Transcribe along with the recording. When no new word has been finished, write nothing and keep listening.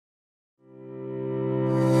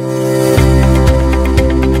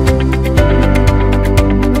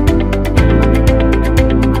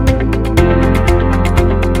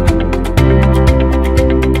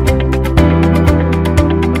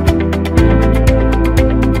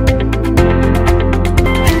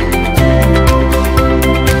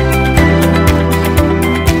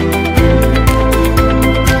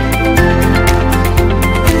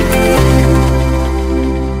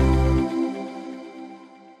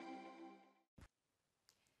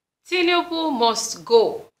Tinubu must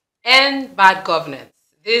go. End bad governance.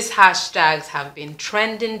 These hashtags have been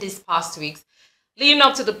trending these past weeks, leading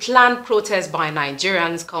up to the planned protest by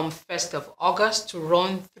Nigerians come 1st of August to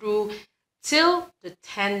run through till the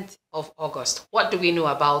 10th of August. What do we know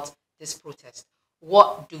about this protest?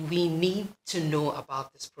 What do we need to know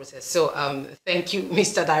about this protest? So thank you,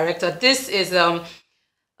 Mr. Director. This is a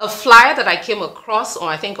flyer that I came across on,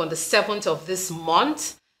 I think, on the 7th of this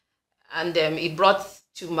month. And it brought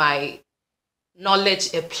to my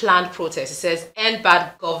knowledge a planned protest. It says, End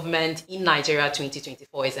Bad Government in Nigeria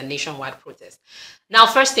 2024 is a nationwide protest. Now,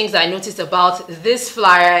 first things I noticed about this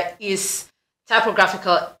flyer is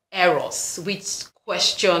typographical errors, which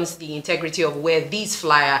questions the integrity of where this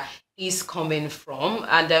flyer is coming from.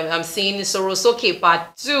 And I'm seeing Sorosoke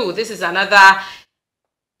Part 2. This is another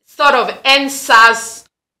sort of NSAS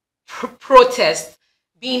protest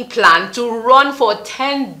being planned to run for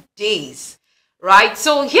 10 days, right?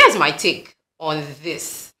 So here's my take on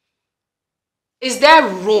this. Is there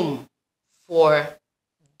room for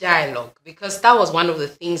dialogue? Because that was one of the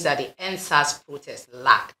things that the NSAS protest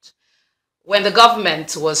lacked. When the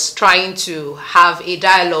government was trying to have a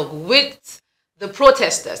dialogue with the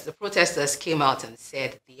protesters came out and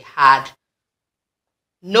said they had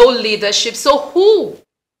no leadership. So who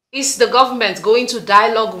is the government going to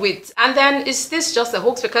dialogue with? And then is this just a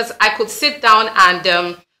hoax? Because I could sit down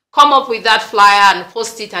and come up with that flyer and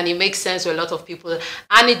post it, and it makes sense to a lot of people,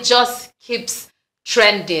 and it just keeps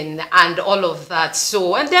trending and all of that.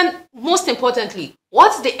 So, and then most importantly,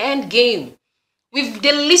 what's the end game?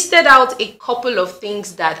 They listed out a couple of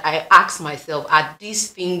things that I asked myself, are these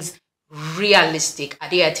things realistic? Are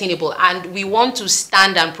they attainable? And we want to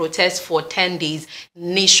stand and protest for 10 days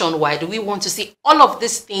nationwide. We want to see all of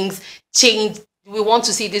these things change. We want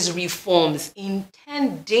to see these reforms in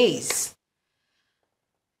 10 days.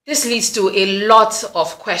 This leads to a lot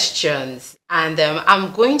of questions, and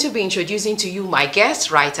I'm going to be introducing to you my guest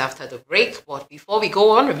right after the break. But before we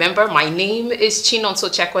go on, remember, my name is Chinonso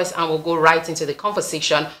Chekwes, and we'll go right into the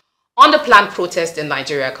conversation on the planned protest in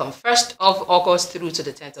Nigeria come 1st of August through to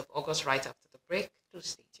the 10th of August right after the break. Do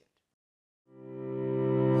stay tuned.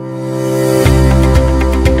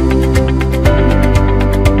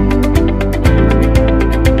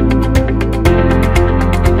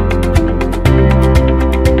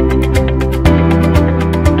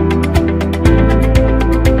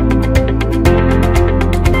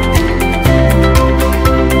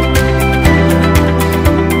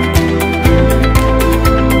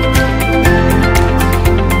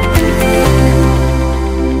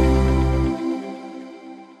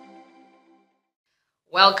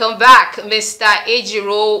 Welcome back, Mr.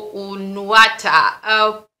 Ejiro Unuata.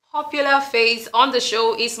 A popular face on the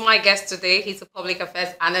show is my guest today. He's a public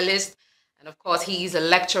affairs analyst, and of course, he is a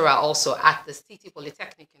lecturer also at the City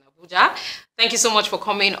Polytechnic in Abuja. Thank you so much for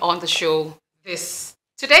coming on the show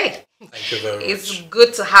today. Thank you very much. It's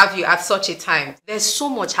good to have you at such a time. There's so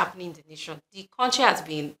much happening in the nation. The country has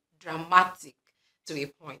been dramatic to a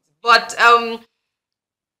point. But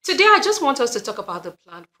today, I just want us to talk about the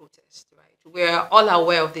planned protest, right? We're all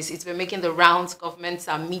aware of this. It's been making the rounds. Governments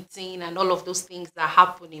are meeting and all of those things are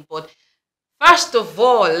happening. But first of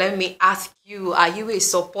all, let me ask you, are you a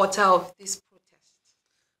supporter of this protest?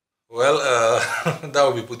 Well, that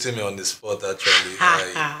would be putting me on the spot, actually.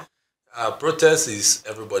 Protest is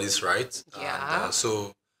everybody's right. Yeah. And,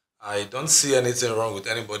 so I don't see anything wrong with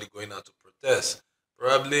anybody going out to protest.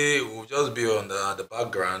 Probably we'll just be on the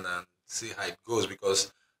background and see how it goes,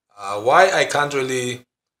 because why I can't really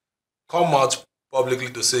come out publicly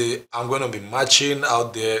to say I'm going to be marching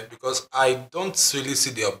out there, because I don't really see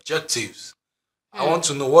the objectives. I want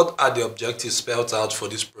to know what are the objectives spelled out for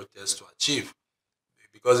this protest to achieve.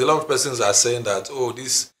 Because a lot of persons are saying that, oh,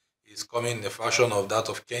 this is coming in the fashion of that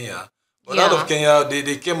of Kenya. But that of Kenya,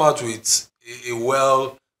 they came out with a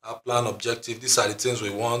well-planned objective. These are the things we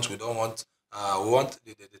want. We don't want, we want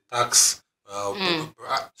the tax.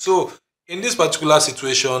 So in this particular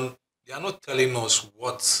situation, they are not telling us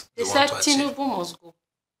what they want to achieve. Tinubu must go.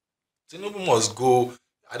 Tinubu must go.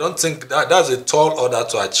 I don't think that's a tall order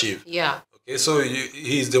to achieve. Yeah. Okay, so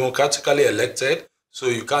he is democratically elected, so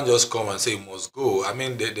you can't just come and say he must go. I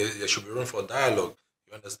mean, there should be room for dialogue.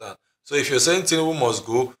 You understand? So if you're saying Tinubu must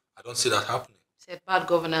go, I don't see that happening. Said bad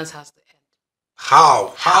governance has to end.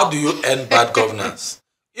 How? How do you end bad governance?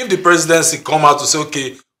 If the presidency come out to say,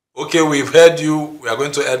 okay, we've heard you, we are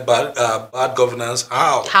going to end bad governance.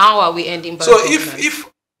 How? How are we ending bad governance? So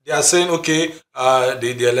if they are saying, okay,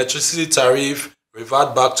 the electricity tariff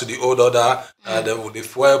revert back to the old order, the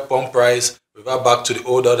fuel pump price revert back to the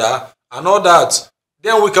old order, and all that,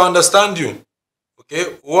 then we can understand you.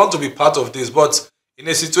 Okay, we want to be part of this. But in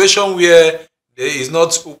a situation where there is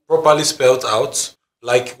not properly spelled out,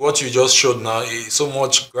 like what you just showed now, so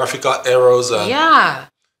much graphical errors, and Yeah.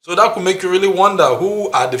 so that could make you really wonder who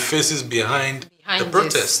are the faces behind the Behind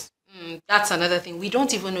protest. this. That's another thing. We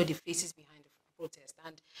don't even know the faces behind the protest,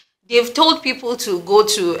 and they've told people to go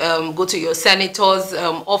to your senators'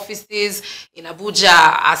 offices in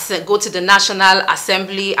Abuja, go to the National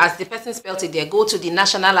Assembly, as the person spelled it there, go to the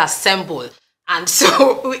National Assembly. And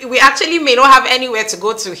so we actually may not have anywhere to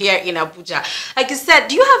go to here in Abuja. Like you said,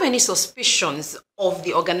 do you have any suspicions of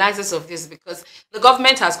the organizers of this? Because the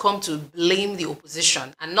government has come to blame the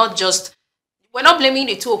opposition, and not just, we're not blaming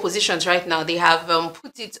the two oppositions right now. They have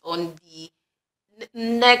put it on the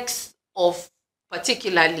necks of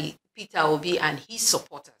particularly Peter Obi and his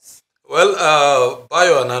supporters. Well,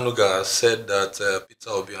 Bayo Ananuga said that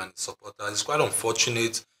Peter Obi and his supporters, it's quite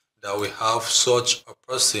unfortunate that we have such a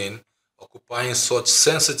person occupying such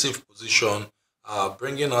sensitive position,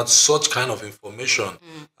 bringing out such kind of information,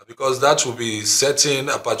 because that will be setting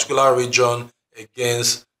a particular region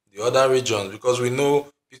against the other regions. Because we know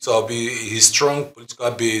Peter Obi, his strong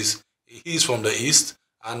political base, he's from the east,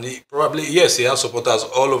 and he probably, yes, he has supporters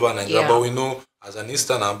all over Nigeria, but we know as an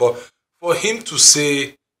easterner. But for him to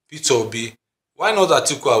say Peter Obi, why not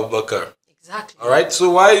Atiku Abubakar? Exactly. All right. So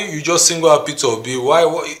why you just single out Peter Obi? Why?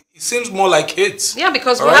 It seems more like hate. Yeah,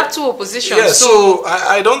 because all we right? have two oppositions. Yeah. So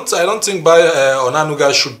I don't think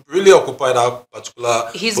Onanuga should really occupy that particular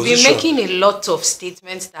he's position. been making a lot of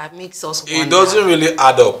statements that makes us wonder. It doesn't really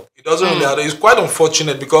add up. It doesn't really add up. It's quite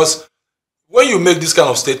unfortunate, because when you make this kind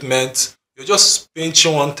of statement, you're just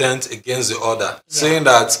pinching one tent against the other, saying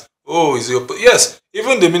that, oh, is the yes.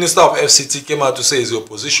 Even the Minister of FCT came out to say it's the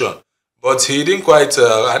opposition. But he didn't quite.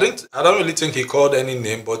 I don't really think he called any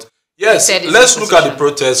name. But yes, let's look at the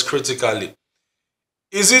protest critically.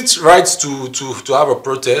 Is it right to have a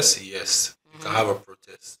protest? Yes, you can have a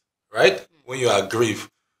protest, right? When you are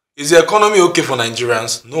aggrieved. Is the economy okay for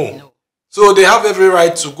Nigerians? No. So they have every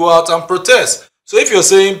right to go out and protest. So if you're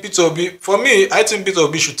saying Peter Obi, for me, I think Peter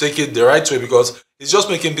Obi should take it the right way, because it's just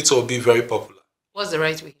making Peter Obi very popular. What's the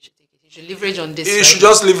right way he should take it? He should leverage on this. He should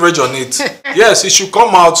just leverage on it. Yes, he should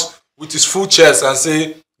come out with his full chest and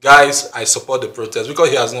say, guys, I support the protest, because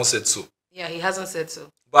he has not said so. Yeah, he hasn't said so.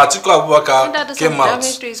 But Atiku Abubakar came out.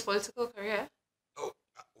 Damage to his political career? Oh,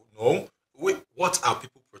 no. Wait, what are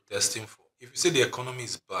people protesting for? If you say the economy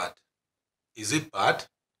is bad, is it bad?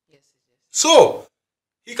 Yes, it is. So,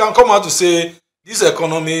 he can come out to say, this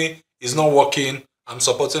economy is not working, I'm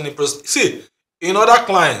supporting the protest. See, in other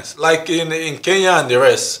clients, like in Kenya and the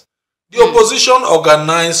rest, the opposition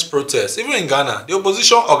organized protests. Even in Ghana, the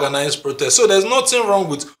opposition organized protests. So there's nothing wrong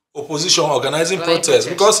with opposition organizing protests,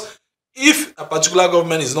 because if a particular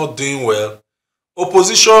government is not doing well,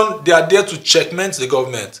 opposition, they are there to checkmate the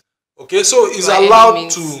government. Okay, so it's allowed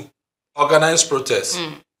to organize protests.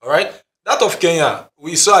 All right, that of Kenya,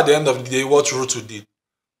 we saw at the end of the day what Ruto did.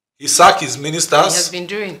 He sacked his ministers. He has been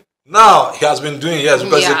doing. Now he has been doing, yes,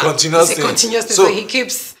 because it's a continuous thing. So he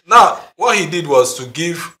keeps. Now, what he did was to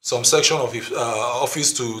give some section of his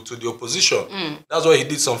office to the opposition. That's what he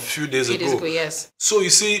did some few days ago. Yes. So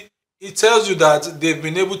you see, it tells you that they've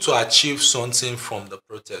been able to achieve something from the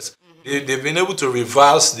protest. They've been able to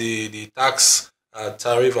reverse the tax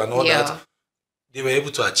tariff and all that. They were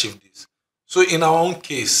able to achieve this. So in our own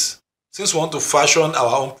case, since we want to fashion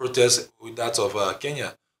our own protest with that of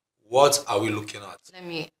Kenya, what are we looking at? Let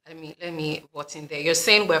me what's in there. You're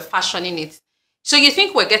saying we're fashioning it. So you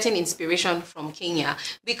think we're getting inspiration from Kenya?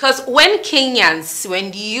 Because when Kenyans,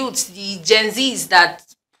 when the youths, the Gen Zs that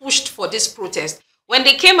pushed for this protest, when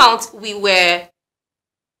they came out, we were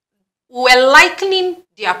likening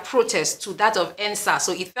their protest to that of ENSA.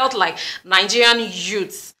 So it felt like Nigerian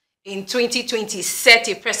youths in 2020 set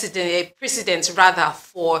a precedent rather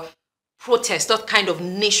for protest, that kind of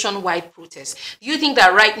nationwide protest. Do you think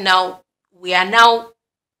that right now we are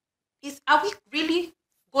are we really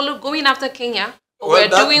going after Kenya? Or we're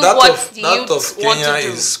doing what the youths want to do? Kenya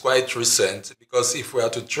is quite recent, because if we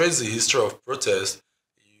are to trace the history of protest,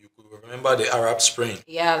 you could remember the Arab Spring.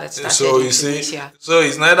 Yeah, let's start. So you see, so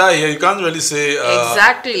it's neither here. You can't really say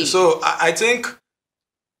exactly. So I think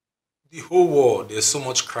the whole world, there's so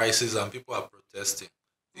much crisis and people are protesting.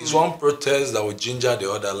 It's one protest that will ginger the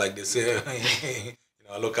other, like they say in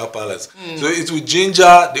our local palace. So it will ginger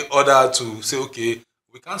the other to say, okay,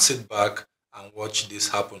 we can't sit back and watch this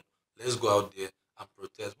happen. Let's go out there and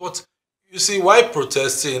protest. But you see, why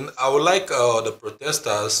protesting? I would like the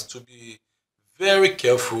protesters to be very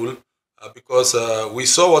careful, because we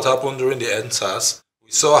saw what happened during the EndSARS.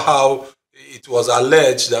 We saw how it was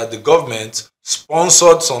alleged that the government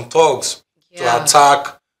sponsored some thugs to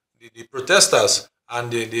attack the protesters.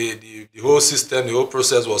 and the whole system, the whole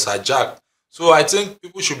process was hijacked. So I think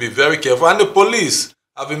people should be very careful. And the police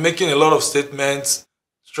have been making a lot of statements,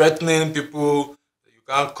 threatening people. You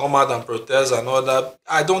can't come out and protest and all that.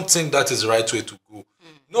 I don't think that is the right way to go.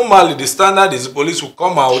 Normally, the standard is the police will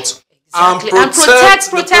come out and protect the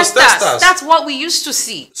protesters. That's what we used to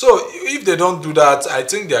see. So if they don't do that, I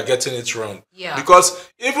think they are getting it wrong. Yeah.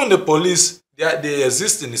 Because even the police, they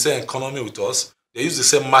exist in the same economy with us. They use the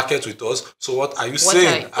same market with us. So what are you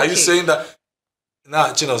saying? Are you saying that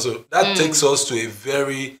now, so that takes us to a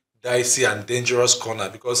very dicey and dangerous corner,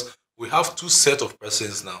 because we have two sets of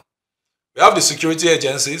persons now. We have the security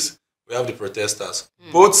agencies, we have the protesters.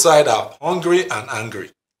 Both sides are hungry and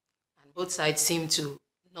angry. And both sides seem to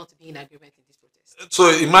not be in agreement in this protest. So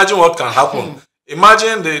imagine what can happen.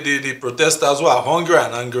 Imagine the protesters who are hungry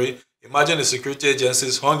and angry. Imagine the security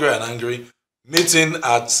agencies hungry and angry meeting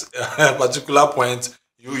at a particular point.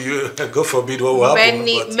 You God forbid what will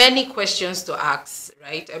happen. Many questions to ask,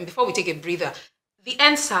 right? And before we take a breather, the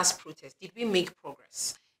NSAS protest, did we make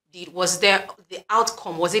progress? Was there the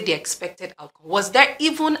outcome? Was it the expected outcome? Was there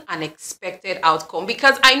even an expected outcome?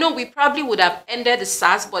 Because I know we probably would have ended the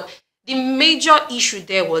SARS, but the major issue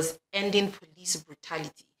there was ending police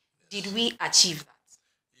brutality. Did we achieve that?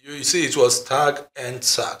 You see, it was tag end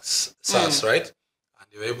SARS, right? And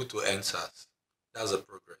they were able to end SARS. That's the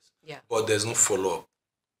progress. Yeah. But there's no follow-up.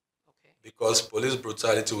 Okay. Because police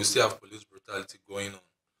brutality, we still have police brutality going on.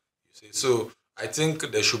 You see, so I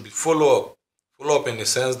think there should be follow-up. Follow-up in the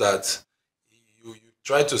sense that you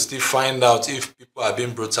try to still find out if people are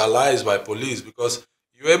being brutalized by police, because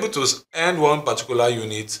you're able to end one particular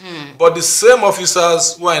unit, but the same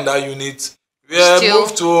officers who are in that unit were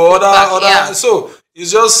moved to other. Yeah. So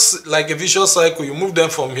it's just like a vicious cycle. You move them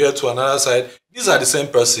from here to another side. These are the same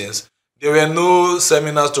persons. There were no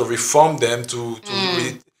seminars to reform them, to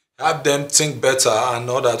have them think better and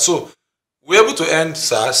all that. So we're able to end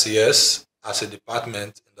SARS, yes, as a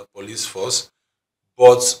department in the police force.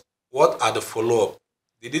 But what are the follow-up?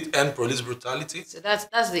 Did it end police brutality? So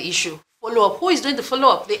that's the issue. Follow-up. Who is doing the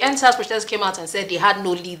follow-up? The NSAS protesters came out and said they had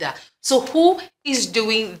no leader. So who is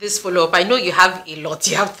doing this follow-up? I know you have a lot,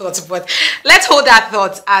 you have thoughts, but let's hold that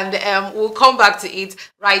thought and we'll come back to it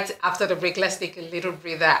right after the break. Let's take a little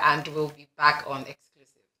breather and we'll be back on Exclusive.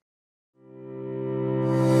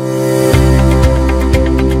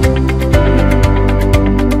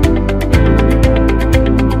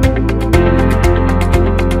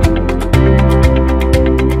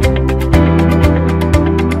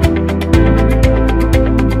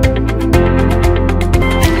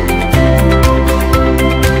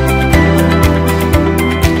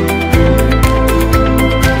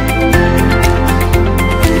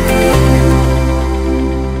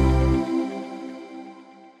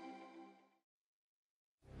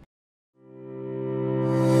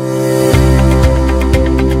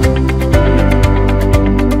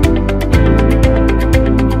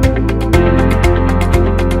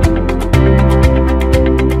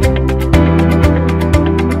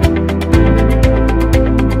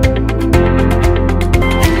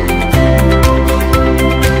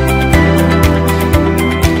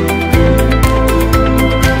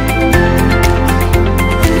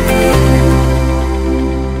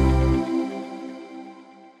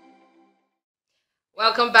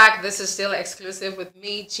 Welcome back. This is still Exclusive with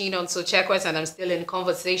me, Chinon Sochekwes, and I'm still in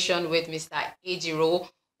conversation with Mr. Ejiro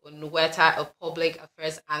Onweta, a public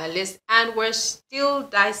affairs analyst, and we're still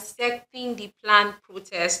dissecting the planned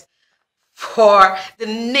protest for the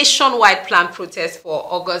nationwide planned protest for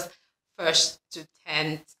August 1st to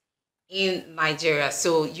 10th in Nigeria.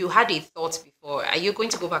 So you had a thought before. Are you going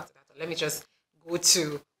to go back to that? Let me just go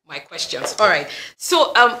to my questions. All right.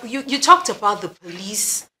 So you talked about the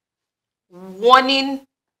police warning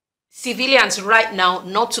civilians right now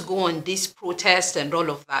not to go on this protest and all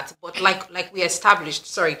of that, but like we established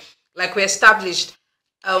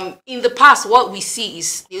in the past, what we see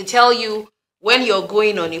is they'll tell you when you're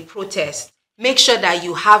going on a protest, make sure that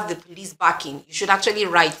you have the police backing. You should actually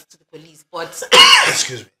write to the police, but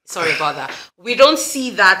excuse me, sorry about that, we don't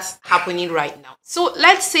see that happening right now. So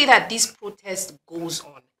let's say that this protest goes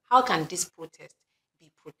on. How can this protest be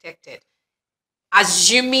protected,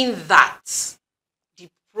 assuming that the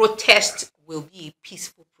protest will be a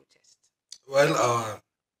peaceful protest? Well,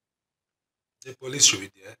 the police should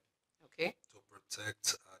be there, okay, to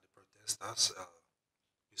protect the protesters.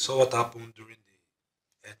 We saw what happened during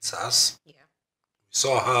the EndSARS. Yeah. We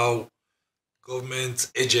saw how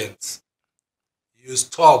government agents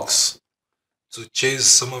used thugs to chase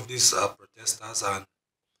some of these protesters, and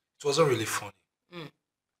it wasn't really funny.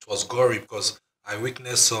 It was gory because I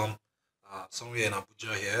witnessed some somewhere in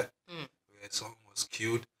Abuja here. We were someone was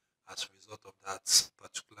killed as a result of that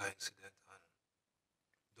particular incident, and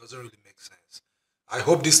it doesn't really make sense. I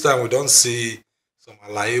hope this time we don't see some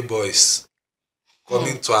Alaye boys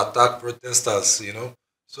coming to attack protesters.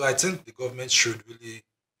 So I think the government should really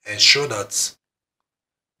ensure that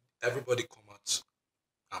everybody come out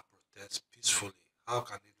and protest peacefully. How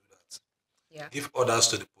can they do that? Yeah. Give orders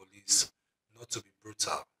to the police not to be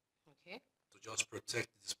brutal, Okay. to just protect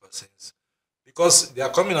these persons. Because they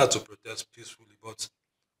are coming out to protest peacefully, but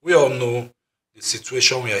we all know the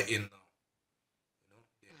situation we are in now.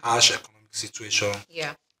 The harsh economic situation.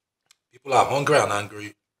 Yeah. People are hungry and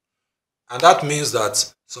angry. And that means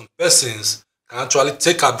that some persons can actually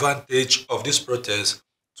take advantage of this protest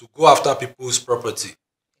to go after people's property.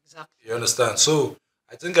 Exactly. You understand? So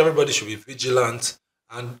I think everybody should be vigilant,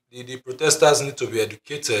 and the protesters need to be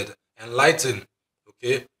educated, enlightened.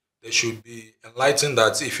 Okay? They should be enlightened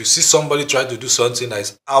that if you see somebody try to do something that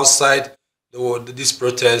is outside this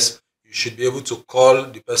protest, you should be able to call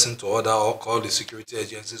the person to order or call the security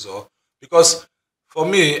agencies, or because for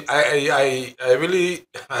me, I really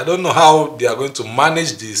I don't know how they are going to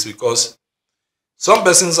manage this, because some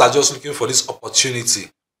persons are just looking for this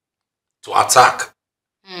opportunity to attack,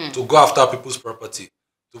 to go after people's property,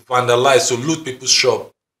 to vandalize, to loot people's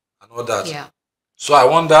shop and all that. Yeah. So I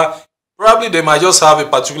wonder, probably they might just have a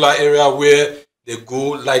particular area where they go,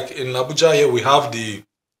 like in Abuja here we have the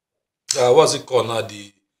what's it called now,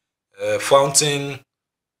 the fountain.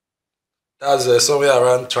 That's somewhere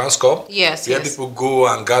around Transcorp. Yes. Where Yes. people go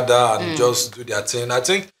and gather and just do their thing. I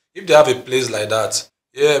think if they have a place like that,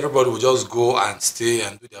 yeah, everybody will just go and stay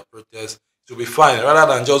and do their protest. It will be fine,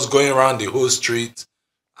 rather than just going around the whole street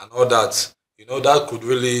and all that. That could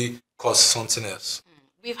really cause something else.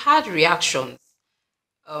 We've had reactions.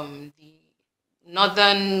 The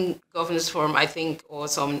Northern Governors Forum, I think, or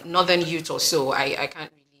some Northern youth or so. I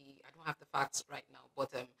don't have the facts right now,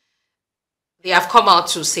 but they have come out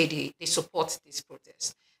to say they support this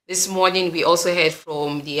protest. This morning, we also heard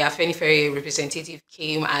from the Afenifere representative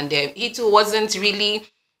came, and he too wasn't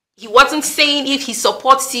saying if he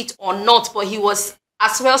supports it or not, but he was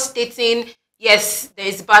as well stating, yes, there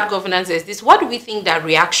is bad governance, there's this. What do we think that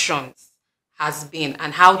reactions has been,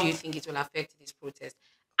 and how do you think it will affect this protest?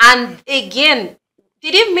 And again,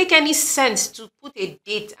 did it make any sense to put a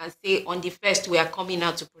date and say on the 1st we are coming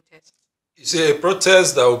out to protest? You see, a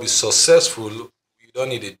protest that will be successful, you don't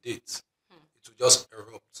need a date. It will just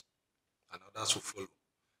erupt and others will follow.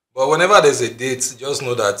 But whenever there's a date, just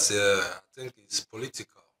know that I think it's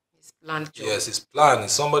political. It's planned job. Yes, it's planned.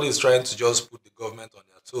 Somebody is trying to just put the government on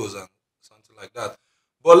their toes and something like that.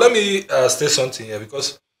 But let me say something here,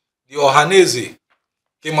 because the Ohanese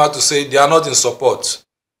came out to say they are not in support.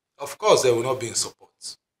 Of course, they will not be in support.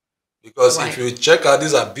 Because Why? if you check out,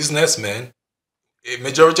 these are businessmen. A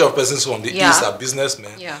majority of persons from the East are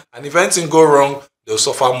businessmen. Yeah. And if anything go wrong, they'll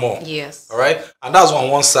suffer more. Yes. All right? And that's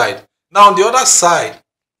on one side. Now, on the other side,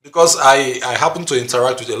 because I happen to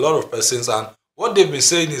interact with a lot of persons, and what they've been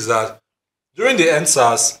saying is that during the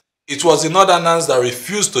NSAS, it was the Northerners that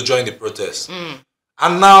refused to join the protest.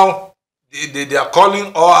 And now, they are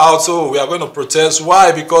calling all out, so we are going to protest.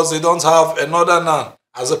 Why? Because they don't have a Northerner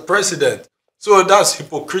as a president. So that's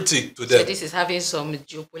hypocritic to them. So this is having some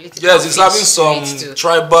geopolitical. Yes, it's having some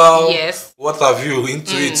tribal, what have you,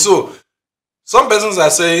 into it. So some persons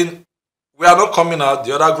are saying we are not coming out.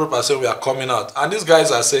 The other group are saying we are coming out. And these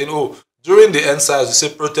guys are saying, oh, during the NSAS, you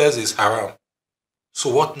say protest is haram.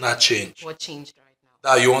 So what now changed? What changed right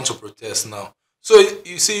now? That you want to protest now. So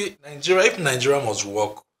you see, Nigeria, if Nigeria must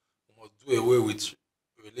work, we must do away with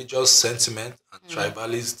religious sentiment and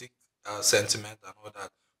tribalistic sentiment and all that.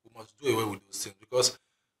 We must do away with those things, because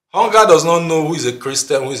hunger does not know who is a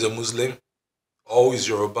Christian, who is a Muslim, or who is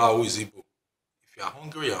Yoruba, who is Igbo. If you are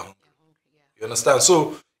hungry, you are hungry. You understand?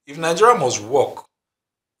 So if Nigeria must work,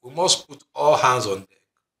 we must put all hands on deck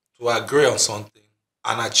to agree on something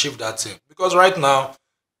and achieve that thing. Because right now,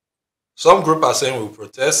 some group are saying we will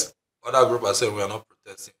protest, other group are saying we are not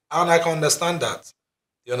protesting. And I can understand that.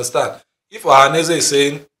 You understand? If Ohanese is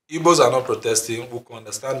saying Igbos are not protesting, we can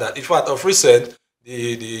understand that. In fact, of recent,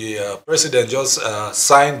 the president just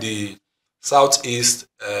signed the Southeast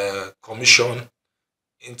Commission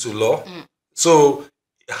into law. So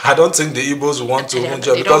I don't think the Igbos want to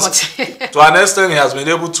join, because to an extent he has been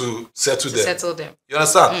able to settle them. You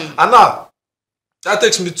understand? And now that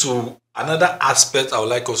takes me to another aspect I would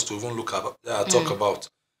like us to even look at, talk about.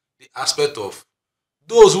 The aspect of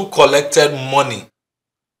those who collected money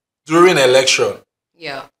during election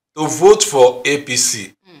to vote for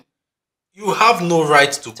APC. You have no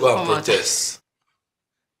right to go and protest.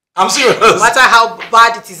 I'm serious. No matter how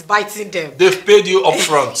bad it is biting them. They've paid you up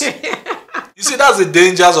front. You see, that's the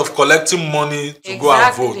dangers of collecting money to go and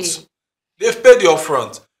Exactly. vote. They've paid the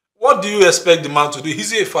upfront. What do you expect the man to do?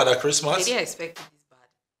 Is he a Father Christmas? They didn't expect it this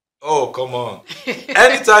Oh, come on.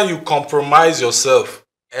 Anytime you compromise yourself,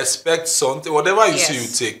 expect something. Whatever you see, you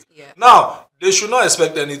Yes. take. Yeah. Now, they should not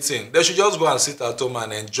expect anything. They should just go and sit at home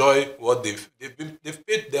and enjoy what they've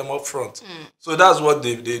paid them up front. So that's what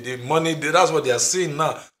the money, that's what they are seeing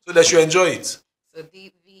now. So they should enjoy it. So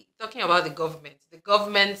the talking about the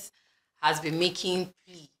government has been making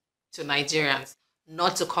plea to Nigerians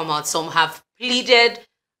not to come out. Some have pleaded,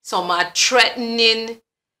 some are threatening,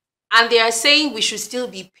 and they are saying we should still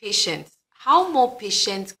be patient. How more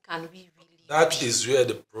patient can we really That be? is where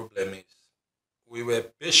the problem is. We were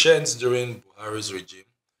patient during Buhari's regime.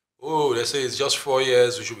 Oh, they say it's just 4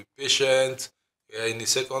 years, we should be patient. Yeah, in the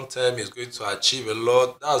second term, he's going to achieve a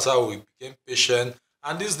lot. That's how we became patient.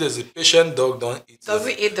 And these days, the patient dog don't eat. Does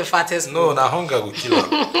it eat the fattest? No, bone? na hunger will kill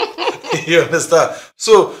him. You understand?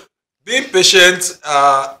 So, being patient,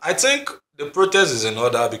 I think the protest is in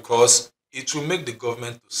order because it will make the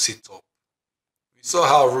government to sit up. We saw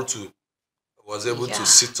how Ruto was able Yeah. to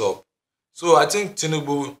sit up. So I think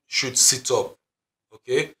Tinubu should sit up.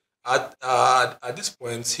 Okay, at this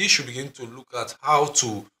point, he should begin to look at how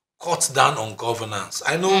to cut down on governance.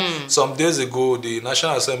 I know some days ago the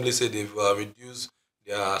National Assembly said they've reduced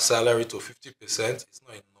their salary to 50%. It's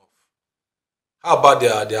not enough. How about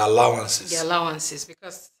their allowances? The allowances,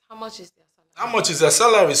 because how much is their salary? How much is their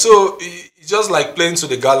salary? So it's just like playing to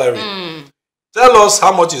the gallery. Tell us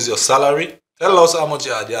how much is your salary. Tell us how much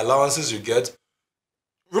are the allowances you get.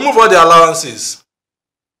 Remove all the allowances.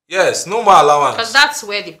 Yes, no more allowance. Because that's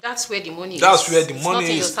where the money is. That's where the It's money not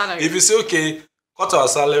in your is. salary. If you say, okay, cut our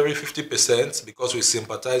salary 50% because we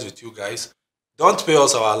sympathize with you guys, don't pay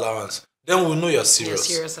us our allowance, then we know you're You're serious.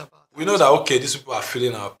 serious about We know that, okay, these people are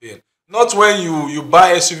feeling our pain. Not when you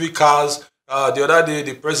buy SUV cars. The other day,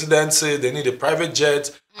 the president said they need a private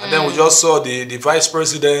jet, and then we just saw the vice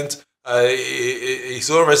president, his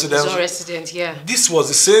own residence. His own resident, yeah. This was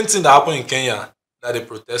the same thing that happened in Kenya that they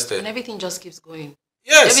protested. And everything just keeps going.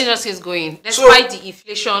 Yes. Everything just keeps going. So- Despite the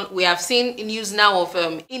inflation, we have seen news now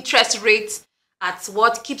of interest rates at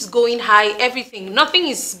what keeps going high. Everything. Nothing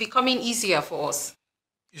is becoming easier for us.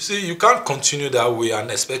 You see, you can't continue that way and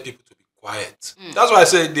expect people to be quiet. That's why I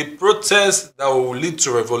say the protest that will lead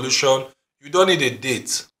to revolution, you don't need a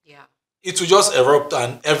date. Yeah. It will just erupt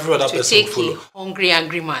and every other To person will take a follow. hungry,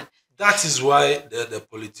 angry man. That is why the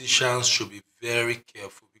politicians should be very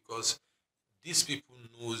careful because these people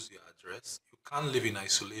knows your address. You can't live in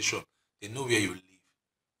isolation. They know where you live.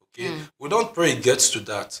 Okay? We don't pray it gets to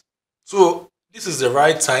that. So this is the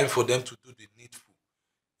right time for them to do the needful.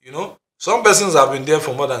 You know, some persons have been there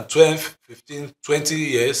for more than 12, 15, 20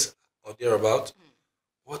 years or thereabout.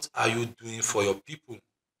 What are you doing for your people?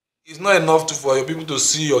 It's not enough for your people to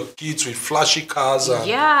see your kids with flashy cars and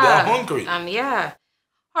they are hungry. Yeah.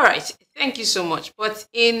 All right. Thank you so much. But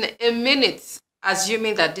in a minute,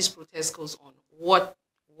 assuming that this protest goes on, what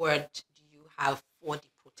word do you have for the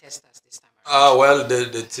protesters this time around? Well, the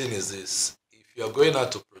thing is this. If you are going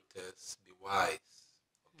out to protest, be wise.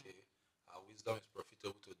 Okay? Wisdom is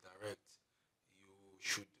profitable to direct. You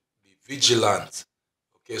should be vigilant.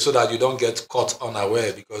 Okay, so that you don't get caught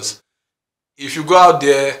unaware. Because if you go out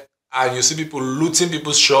there and you see people looting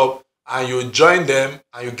people's shop and you join them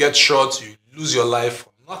and you get shot, you lose your life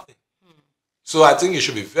for nothing. So I think you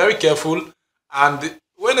should be very careful. And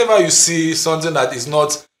whenever you see something that is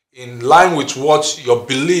not in line with what your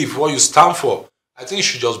belief, what you stand for, I think you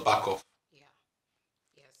should just back off. Yeah.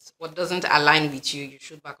 Yes. What doesn't align with you, you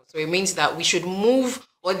should back up. So it means that we should move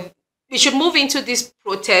into this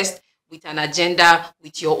protest with an agenda,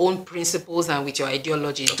 with your own principles and with your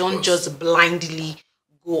ideologies. Of Don't course. just blindly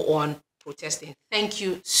go on protesting. Thank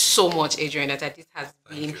you so much, Adrian. That this has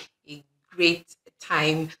been a great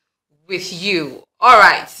time with you. All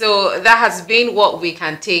right, so that has been what we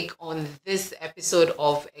can take on this episode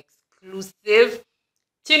of Exclusive.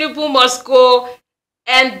 Tinubu must go,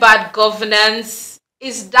 end bad governance.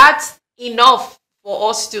 Is that enough for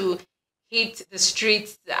us to hit the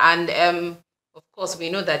streets? And of course, we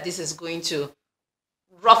know that this is going to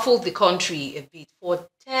ruffle the country a bit for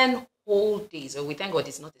 10 whole days. So we thank God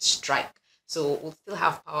it's not a strike. So we'll still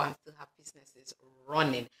have power and still have businesses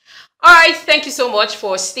running. All right, thank you so much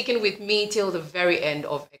for sticking with me till the very end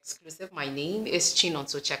of Exclusive. My name is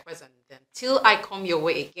Chinonso Chakwas, and until I come your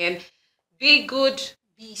way again, be good,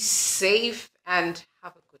 be safe, and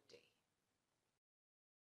have a good day.